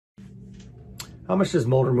How much does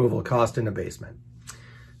mold removal cost in a basement?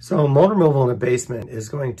 So mold removal in a basement is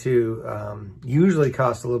going to usually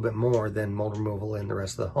cost a little bit more than mold removal in the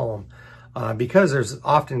rest of the home because there's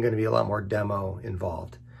often going to be a lot more demo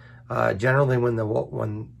involved. Generally,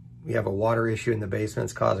 when you have a water issue in the basement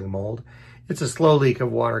that's causing mold, it's a slow leak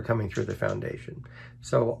of water coming through the foundation.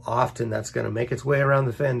 So often that's going to make its way around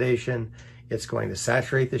the foundation. It's going to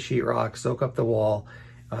saturate the sheetrock, soak up the wall.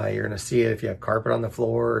 You're going to see it if you have carpet on the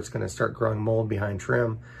floor. It's going to start growing mold behind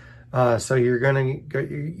trim. So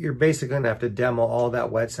you're basically going to have to demo all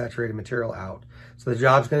that wet saturated material out. So the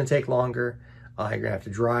job's going to take longer. You're going to have to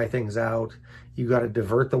dry things out. You got to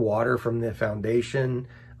divert the water from the foundation.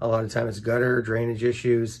 A lot of times it's gutter, drainage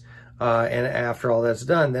issues. And after all that's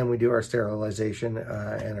done, then we do our sterilization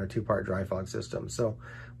and our two-part dry fog system. So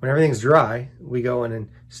when everything's dry, we go in and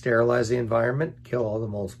sterilize the environment, kill all the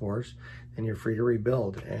mold spores, and you're free to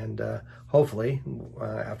rebuild. And hopefully,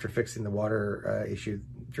 after fixing the water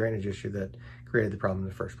drainage issue that created the problem in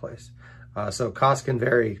the first place. So costs can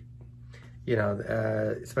vary,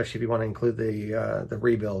 especially if you want to include the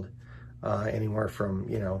rebuild, anywhere from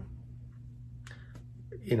 $4,000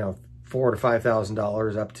 to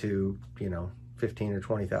 $5,000 up to $15,000 or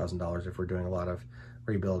 $20,000 if we're doing a lot of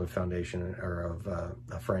rebuild of foundation or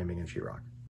of framing and sheetrock.